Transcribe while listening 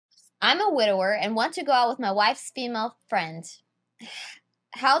I'm a widower and want to go out with my wife's female friend.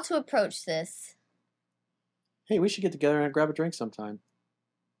 How to approach this? Hey, we should get together and grab a drink sometime.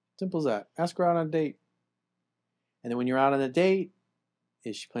 Simple as that. Ask her out on a date. And then when you're out on a date,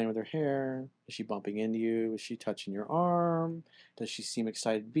 is she playing with her hair? Is she bumping into you? Is she touching your arm? Does she seem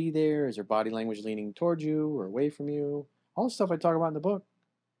excited to be there? Is her body language leaning towards you or away from you? All the stuff I talk about in the book.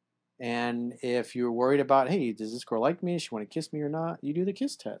 And if you're worried about, hey, does this girl like me? Does she want to kiss me or not? You do the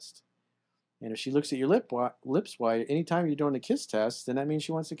kiss test. And if she looks at your lips wide, anytime you're doing a kiss test, then that means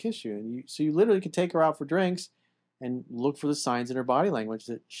she wants to kiss you. And so you literally can take her out for drinks and look for the signs in her body language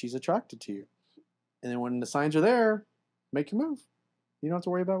that she's attracted to you. And then when the signs are there, make your move. You don't have to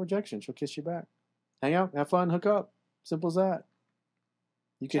worry about rejection. She'll kiss you back. Hang out, have fun, hook up. Simple as that.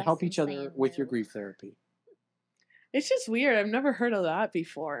 You can help each other with your grief therapy. It's just weird. I've never heard of that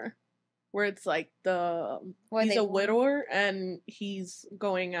before. Where it's like he's a widower and he's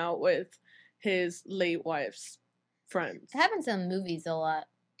going out with his late wife's friends. It happens in movies a lot.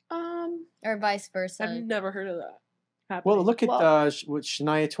 Or vice versa. I've never heard of that happening. Well, look at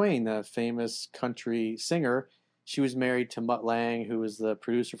Shania Twain, the famous country singer. She was married to Mutt Lange, who was the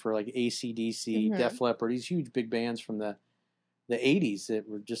producer for like AC/DC, Def Leppard, these huge big bands from the 80s that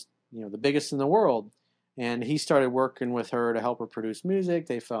were just, the biggest in the world. And he started working with her to help her produce music.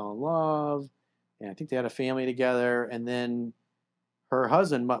 They fell in love. And I think they had a family together. And then her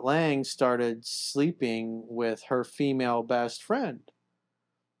husband, Mutt Lange, started sleeping with her female best friend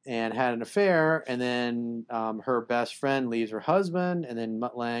and had an affair. And then her best friend leaves her husband. And then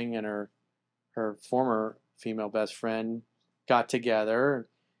Mutt Lange and her former female best friend got together.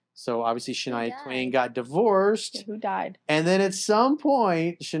 So obviously Shania Twain got divorced. Yeah, who died? And then at some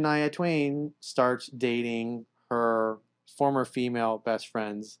point, Shania Twain starts dating her former female best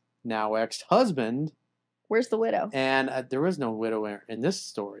friend's now ex-husband. Where's the widow? And there was no widow in this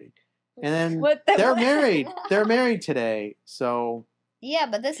story. And then they're married. They're married today. So yeah,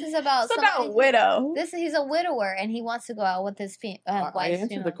 but this is about it's about widow. He's a widower and he wants to go out with his wife's I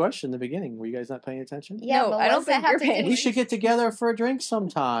answered the question in the beginning. Were you guys not paying attention? Yeah, no, I don't think you're paying. We should get together for a drink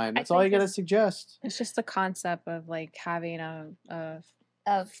sometime. That's all you got to suggest. It's just the concept of like having a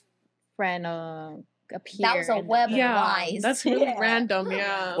friend appear. That was a web of lies. That's really random.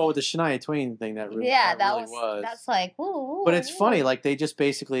 Yeah. Well, with the Shania Twain thing, that really that really was. That's like ooh. But it's funny, like they just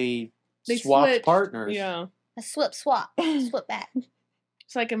basically swapped partners. Yeah. A swap back.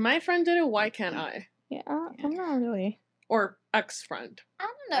 It's like if my friend did it, why can't I? Yeah, I'm not really. Or ex-friend. I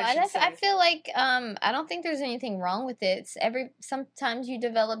don't know. I feel like I don't think there's anything wrong with it. Sometimes you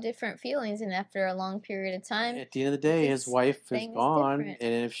develop different feelings, and after a long period of time, at the end of the day, his wife is gone,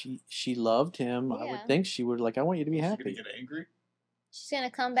 and if she loved him, I would think she would I want you to be happy. She's gonna get angry. She's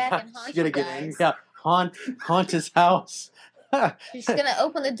gonna come back and haunt She's gonna you get guys. angry. Yeah, haunt his house. She's gonna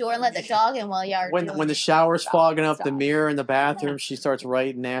open the door and let the dog in while y'all are when the shower's fogging up the mirror in the bathroom, she starts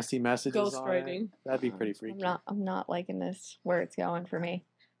writing nasty messages. Ghostwriting. That'd be pretty freaky. I'm not liking this where it's going for me.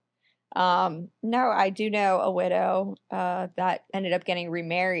 No, I do know a widow that ended up getting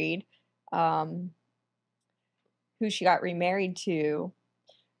remarried. Who she got remarried to,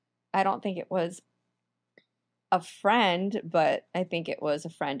 I don't think it was a friend, but I think it was a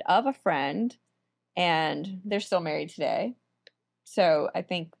friend of a friend, and they're still married today. So I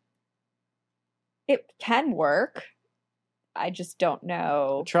think it can work. I just don't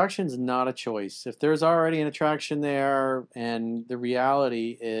know. Attraction's not a choice. If there's already an attraction there, and the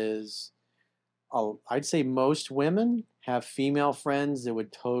reality is, I'd say most women have female friends that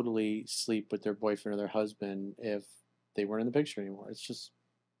would totally sleep with their boyfriend or their husband if they weren't in the picture anymore. It's just...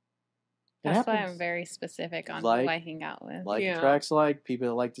 That's why I'm very specific on who I hang out with. Attracts like. People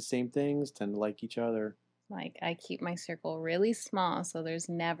that like the same things tend to like each other. Like, I keep my circle really small, so there's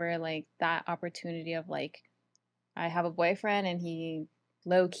never, like, that opportunity of, like, I have a boyfriend and he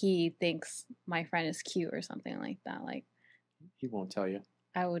low-key thinks my friend is cute or something like that. Like, he won't tell you.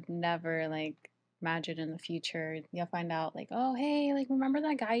 I would never, like, imagine in the future you'll find out, like, oh, hey, like, remember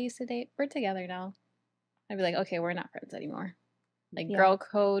that guy you used to date? We're together now. I'd be like, okay, we're not friends anymore. Like, girl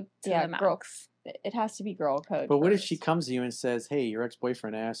code to the max. It has to be girl code. But what if she comes to you and says, hey, your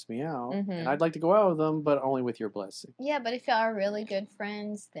ex-boyfriend asked me out, and I'd like to go out with him, but only with your blessing? Yeah, but if y'all are really good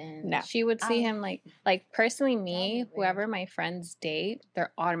friends, then... No. She would see him, like personally me, whoever my friends date,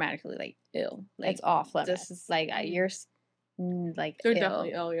 they're automatically, like, ill. Like, it's off limits. This is, like, you're, like, they're ill.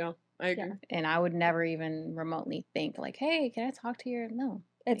 definitely ill, yeah. I agree. Yeah. And I would never even remotely think, like, hey, can I talk to your... No.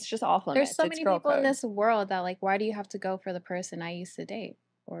 It's just off limits. There's so many people in this world that, like, why do you have to go for the person I used to date?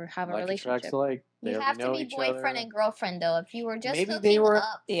 or have a like relationship. attracts like. You have to be boyfriend and girlfriend though. If you were just hooking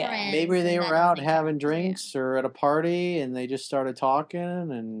up friends, maybe they were out having drinks or at a party and they just started talking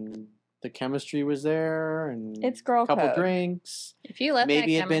and the chemistry was there and it's girl a couple code. Drinks. If you let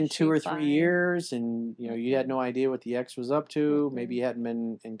maybe it had been 2 or 3 years and you had no idea what the ex was up to. Maybe you hadn't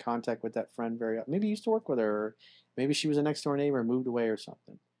been in contact with that friend maybe you used to work with her. Or maybe she was a next door neighbor, moved away or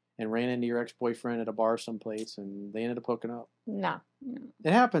something, and ran into your ex-boyfriend at a bar someplace and they ended up hooking up. No.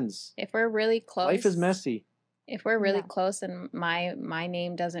 It happens. If we're really close, life is messy. If we're really close and my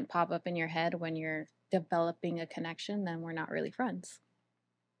name doesn't pop up in your head when you're developing a connection, then we're not really friends.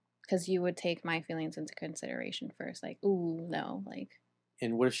 Because you would take my feelings into consideration first. Like, ooh, no.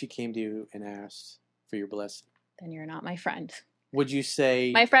 And what if she came to you and asked for your blessing? Then you're not my friend. Would you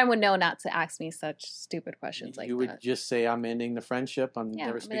say... My friend would know not to ask me such stupid questions like that. You would just say, I'm ending the friendship. I'm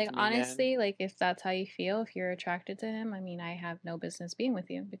never speaking to you honestly, again. If that's how you feel, if you're attracted to him, I mean, I have no business being with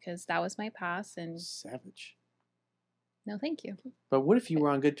you because that was my past and... Savage. No, thank you. But what if you were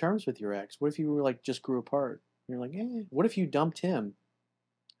on good terms with your ex? What if you were just grew apart? You're like, what if you dumped him?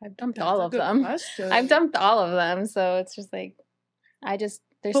 I've dumped all of them. I've dumped all of them, so it's just there's but too many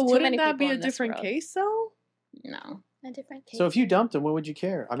people in this world. Wouldn't that be a different case, though? No. A different case. So if you dumped him, what would you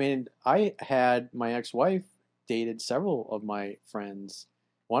care? I mean, I had my ex-wife dated several of my friends,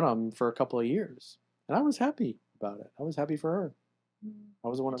 one of them for a couple of years, and I was happy about it. I was happy for her. I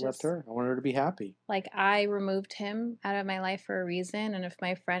was the one that left her. I wanted her to be happy. I removed him out of my life for a reason, and if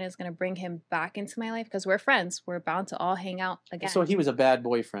my friend is going to bring him back into my life, because we're friends, we're bound to all hang out again. So he was a bad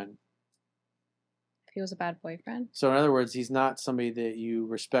boyfriend. If he was a bad boyfriend? So in other words, he's not somebody that you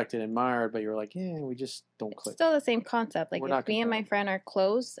respected and admired, but you're like, we just don't click. It's still the same concept. If me and my friend are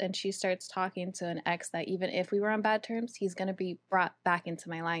close and she starts talking to an ex that even if we were on bad terms, he's going to be brought back into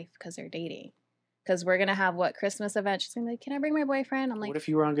my life because they're dating. Because we're going to have, Christmas event. She's going to be like, can I bring my boyfriend? I'm like... What if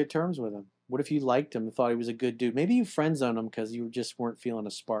you were on good terms with him? What if you liked him and thought he was a good dude? Maybe you friend-zoned him because you just weren't feeling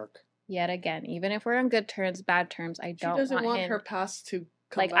a spark. Yet again, even if we're on good terms, bad terms, I don't want him... She doesn't want her past to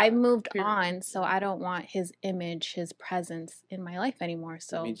come back. I moved on, so I don't want his image, his presence in my life anymore.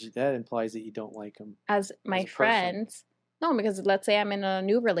 So that implies that you don't like him. As my friends... No, because let's say I'm in a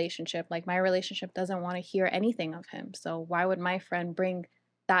new relationship. My relationship doesn't want to hear anything of him. So why would my friend bring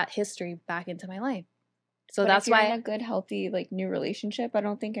that history back into my life? So that's why in a good, healthy, new relationship, I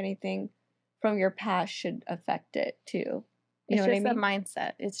don't think anything from your past should affect it too. You know what I mean? It's just a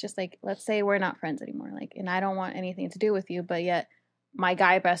mindset. It's just let's say we're not friends anymore, and I don't want anything to do with you, but yet my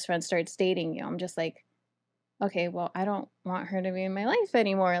guy best friend starts dating you. I'm just like, okay, well, I don't want her to be in my life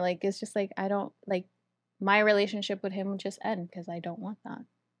anymore. It's just I don't my relationship with him would just end because I don't want that.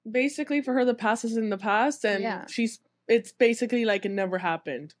 Basically, for her, the past is in the past, and it's basically like it never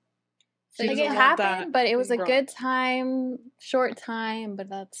happened. So it happened, but it was a good time, short time, but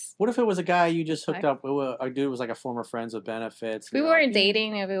that's... What if it was a guy you just hooked up with, a dude was a former friends with benefits? We weren't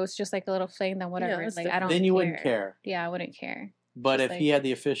dating. If it was just a little fling, then whatever. I don't Then you wouldn't care. Yeah, I wouldn't care. But if he had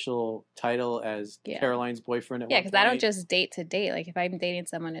the official title as Caroline's boyfriend at one point... because I don't just date to date. If I'm dating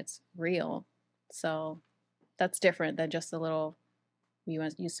someone, it's real. So that's different than just a little... We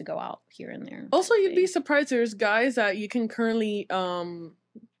used to go out here and there. Also, you'd be surprised there's guys that you can currently...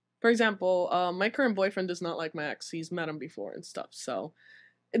 For example, my current boyfriend does not like my ex. He's met him before and stuff. So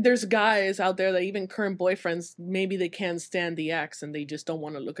there's guys out there that even current boyfriends, maybe they can't stand the ex and they just don't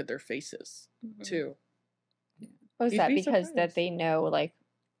want to look at their faces too. Was that because that they know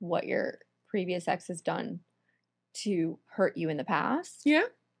what your previous ex has done to hurt you in the past? Yeah,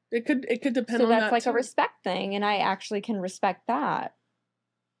 it could depend on that. So that's a respect thing, and I actually can respect that.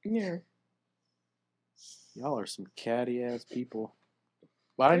 Yeah. Y'all are some catty ass people.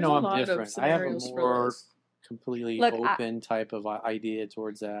 But I know I'm different. I have a more completely open type of idea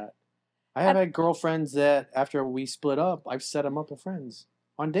towards that. I have had girlfriends that after we split up, I've set them up with friends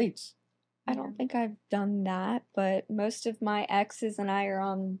on dates. I don't think I've done that, but most of my exes and I are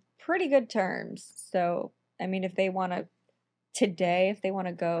on pretty good terms. So, I mean, if they want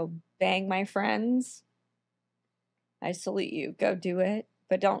to go bang my friends, I salute you. Go do it.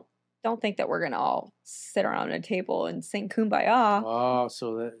 But don't think that we're going to all sit around a table and sing Kumbaya. Oh,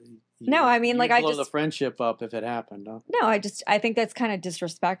 so that... No, I mean, I blow the friendship up if it happened, huh? No, I think that's kind of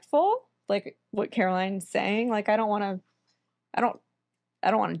disrespectful, what Caroline's saying. I don't want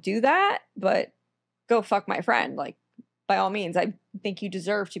to do that, but go fuck my friend. By all means, I think you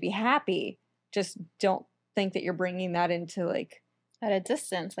deserve to be happy. Just don't think that you're bringing that into, at a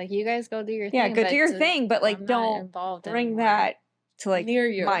distance. You guys go do your thing. Yeah, go do your thing, but, don't bring that to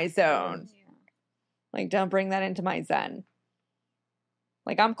near my zone. Yeah. Don't bring that into my zen.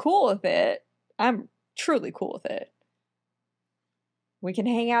 I'm cool with it. I'm truly cool with it. we can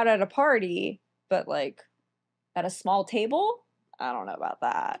hang out at a party, but like at a small table, I don't know about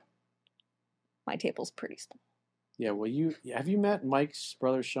that. My table's pretty small. Yeah, well, have you met Mike's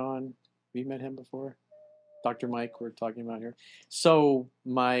brother Sean? Have you met him before? Dr. Mike, we're talking about here. So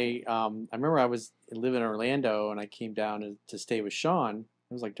I remember I was living in Orlando and I came down to stay with Sean.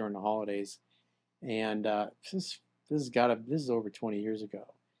 It was like during the holidays, and this is over 20 years ago.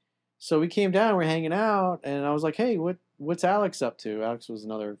 So we came down, we're hanging out, and I was like, "Hey, what's Alex up to?" Alex was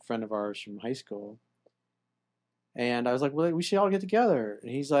another friend of ours from high school, and I was like, "Well, we should all get together." And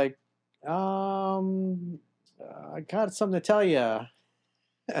he's like, "I got something to tell you."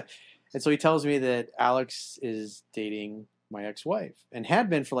 And so he tells me that Alex is dating my ex-wife and had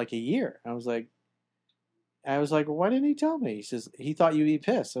been for like a year. I was like, well, why didn't he tell me? He says he thought you'd be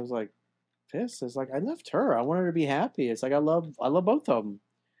pissed. I was like, pissed? It's like, I left her. I want her to be happy. It's like I love both of them.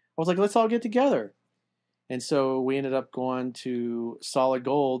 I was like, let's all get together. And so we ended up going to Solid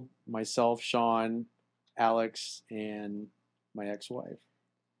Gold, myself, Sean, Alex, and my ex-wife.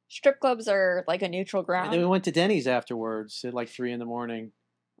 Strip clubs are like a neutral ground. And then we went to Denny's afterwards at like 3 a.m.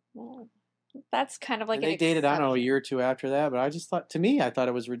 Well, that's kind of like and they dated, I don't know, a year or two after that. But I thought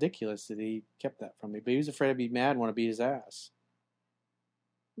it was ridiculous that he kept that from me. But he was afraid I'd be mad and want to beat his ass.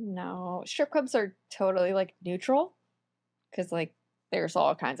 No, strip clubs are totally like neutral because like there's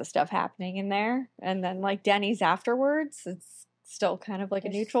all kinds of stuff happening in there, and then like Denny's afterwards, it's still kind of like a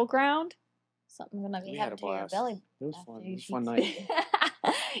neutral ground. Something gonna be happening to your belly. It was fun. It was a fun night.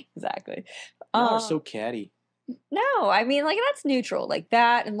 Exactly. Y'all are so catty. No, I mean like that's neutral, like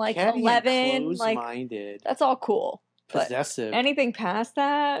that, and like catty 11, and like close-minded. that's all cool. Possessive. But anything past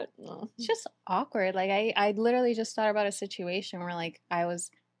that, it's just awkward. Like I literally just thought about a situation where like I was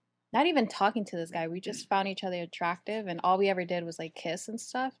not even talking to this guy. We just found each other attractive, and all we ever did was like kiss and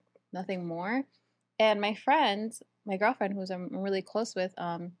stuff, nothing more. And my girlfriend, who I'm really close with,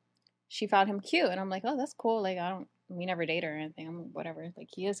 she found him cute, and I'm like, oh, that's cool. Like we never date or anything. Whatever. Like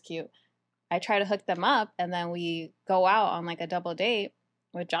he is cute. I try to hook them up, and then we go out on like a double date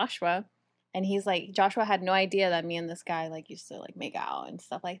with Joshua, and he's like, Joshua had no idea that me and this guy like used to like make out and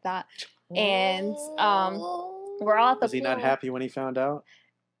stuff like that. And we're all at the Was he pool. not happy when he found out?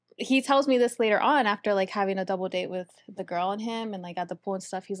 He tells me this later on after like having a double date with the girl and him and like at the pool and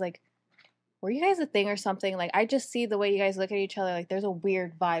stuff. He's like, were you guys a thing or something? Like, I just see the way you guys look at each other. Like, there's a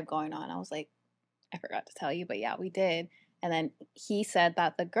weird vibe going on. I was like, I forgot to tell you, but yeah, we did. And then he said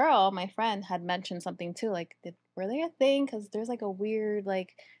that the girl, my friend, had mentioned something too. Like, were they a thing? Because there's like a weird,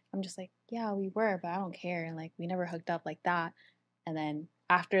 like, I'm just like, yeah, we were, but I don't care. And like, we never hooked up like that. And then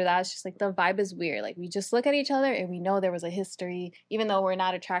after that, it's just like the vibe is weird. Like, we just look at each other and we know there was a history. Even though we're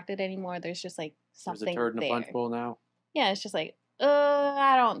not attracted anymore, there's just like something there. There's a turd in a punch bowl now. Yeah, it's just like,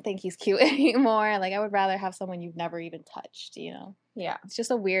 I don't think he's cute anymore. Like, I would rather have someone you've never even touched, you know? Yeah. It's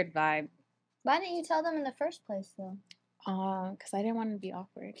just a weird vibe. Why didn't you tell them in the first place, though? Because I didn't want to be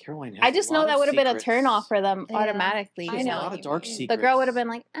awkward. Caroline has I just know that would have been a turn off for them automatically. I know. A lot of dark secrets. The girl would have been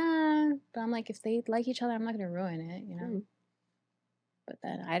like, but I'm like, if they like each other, I'm not going to ruin it, you know? But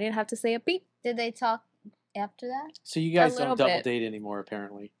then I didn't have to say a beep. Did they talk after that? So you guys don't double date anymore,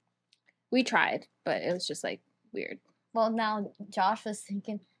 apparently. We tried, but it was just like weird. Well, now Josh was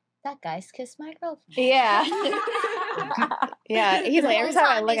thinking, that guy's kissed my girlfriend. Yeah. Yeah. He's like, every time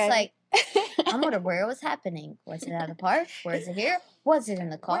I look at him. I'm wondering where it was happening. Was it at the park? Was it here? Was it in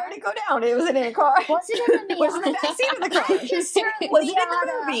the car? Where did it go down? It was in a car. Was it in the Was it in the backseat of the car? Was it in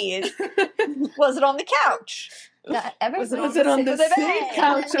the movies? Was it on the couch? Was it on the same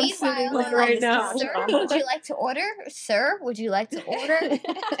couch I'm sitting on right now? Sir, would you like to order? Sir, would you like to order?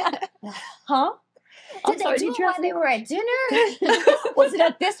 Huh? Did they do it while they were at dinner? Was it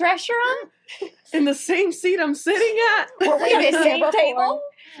at this restaurant? In the same seat I'm sitting at? Were we at the same table?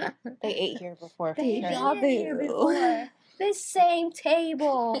 They ate here before. They ate here before. The same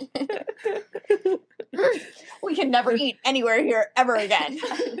table. We can never eat anywhere here ever again.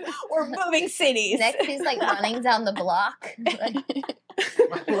 We're moving cities. Next, he's like running down the block.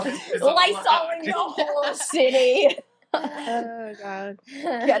 Lysoling the whole city. Oh, God.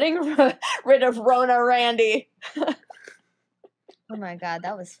 Getting rid of Rona Randy. Oh, my God.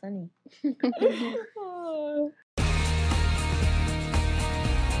 That was funny.